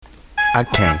I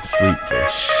can't sleep for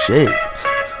shit.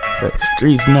 The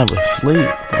streets never sleep.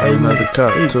 Why you never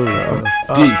cut too?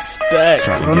 These stacks.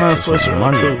 I'm not switching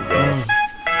money too, bro.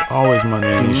 Always money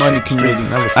in money committee.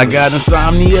 I got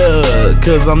insomnia,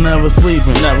 cause I'm never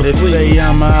sleeping. They say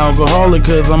I'm an alcoholic,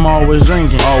 cause I'm always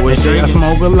drinking. They say I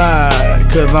smoke a lot,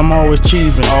 cause I'm always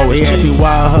cheaping. They ask me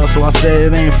why I hustle, I said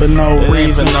it ain't for no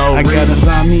reason. I got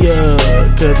insomnia,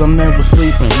 cause I'm never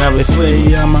sleeping. They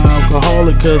say I'm an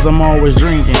alcoholic, cause I'm always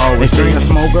drinking. They say I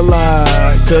smoke a lot,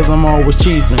 cause I'm always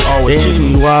cheaping. They ask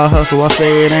me why I hustle, I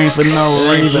say it ain't for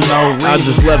no reason. I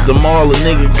just left the mall, a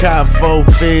nigga cop 4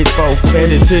 fits.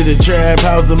 Headed to the trap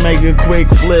house to make a quick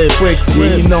flip.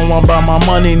 Yeah, you know I'm about my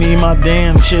money, need my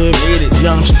damn chips.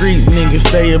 Young street niggas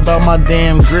stay about my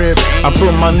damn grip. I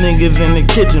put my niggas in the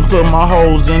kitchen, put my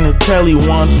hoes in the telly.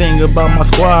 One thing about my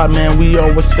squad, man, we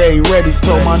always stay ready.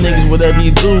 Told my niggas whatever you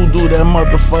do that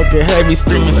motherfucker heavy.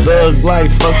 Screaming thug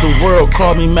life, fuck the world,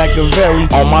 call me Machiavelli.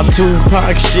 On my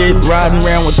Tupac shit, riding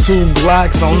around with 2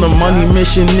 Glocks. On the money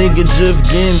mission, nigga, just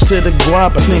getting to the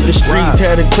guap. I think the streets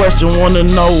had a question, wanna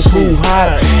know who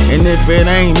hot. And if it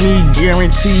ain't me,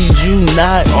 guaranteed you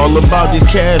not. All about these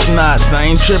cash knots,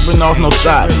 I ain't tripping off no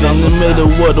shots. In the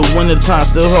middle of the winter time,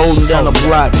 still holding down the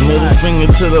block. Middle finger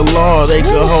to the law, they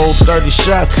could hold 30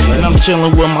 shots. And I'm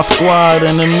chilling with my squad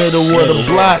in the middle of the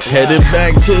block. Headed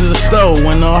back to the store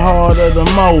in the heart of the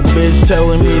mo. Bitch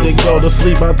telling me to go to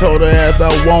sleep, I told her ass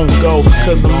I won't go,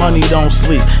 cause the money don't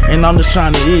sleep, and I'm just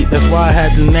trying to eat. That's why I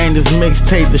had to name this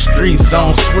mixtape The Streets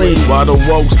Don't Sleep. While the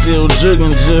woke still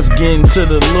jugging, just getting to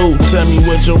the loot. Tell me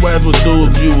what your ass would do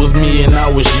if you was me and I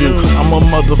was you. I'm a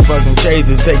motherfucking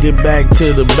chaser, take it back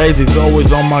to the basics. Always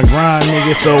on my grind,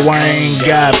 nigga, so I ain't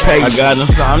got patience. I got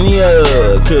insomnia,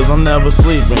 cause I'm never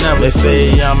sleeping. They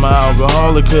say I'm an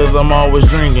alcoholic, cause I'm always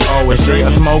drinking. They say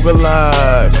I smoke a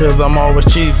lot, cause I'm always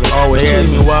cheaping. They ask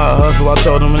me why I hustle, I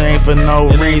told them it ain't for no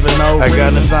reason. I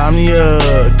got insomnia,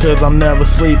 cause I'm never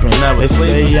sleeping. They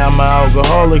say I'm an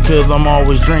alcoholic, cause I'm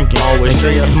always drinking. They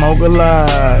say I smoke a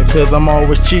lot, cause I'm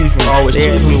always cheaping.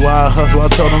 They ask me why I hustle, I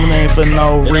told them it ain't for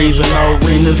no reason.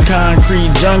 In this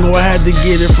concrete jungle, I had to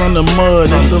get it from the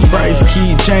mud. If the price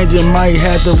keep changing, might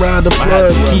have to ride the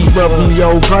plug. Keep upping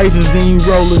your prices, then you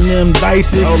rolling them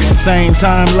dices. Same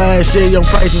time last year, your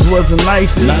prices was the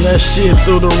nicest. Now that shit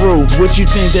through the roof, what you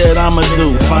think that I'ma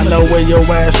do? Find out where your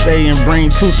ass stay and bring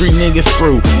 2-3 niggas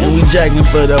through. And we jacking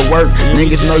for that work,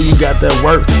 niggas know you got that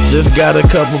work. Just got a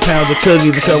couple pounds of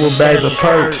cookies, a couple bags of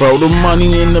perk. Throw the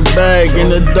money in the bag,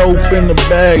 and the dope in the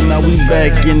bag. Now we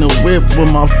back in the whip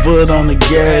with my foot on the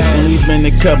gas. And we been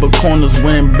a couple corners,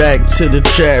 went back to the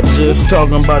trap. Just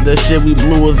talking about that shit, we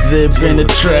blew a zip in the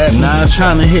trap. Now I'm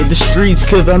trying to hit the streets,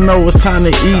 cause I know it's time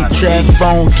to eat. Trap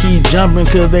phone keep jumping,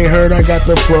 cause they heard I got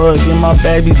the plug. And my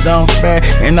baby dumb fat,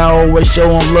 and I always show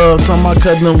him love. Told my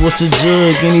cousin what's the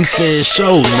jug, and he said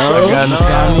show no. I got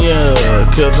insomnia,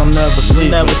 cause I'm never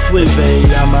sleeping. Say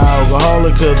I'm an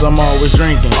alcoholic, cause I'm always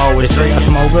drinking. Say I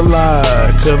smoke a lot,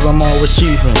 cause I'm always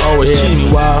cheaping. They ask me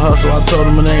why I hustle, I told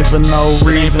them it ain't for no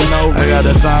reason. I got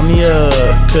insomnia,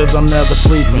 cause I'm never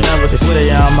sleeping. They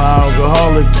say I'm an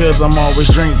alcoholic, cause I'm always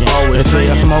drinking. They say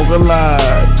I smoke a lot,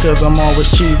 cause I'm always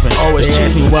cheaping. They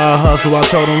ask me why I hustle, I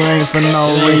told them it ain't for no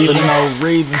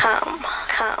reason.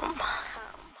 Come.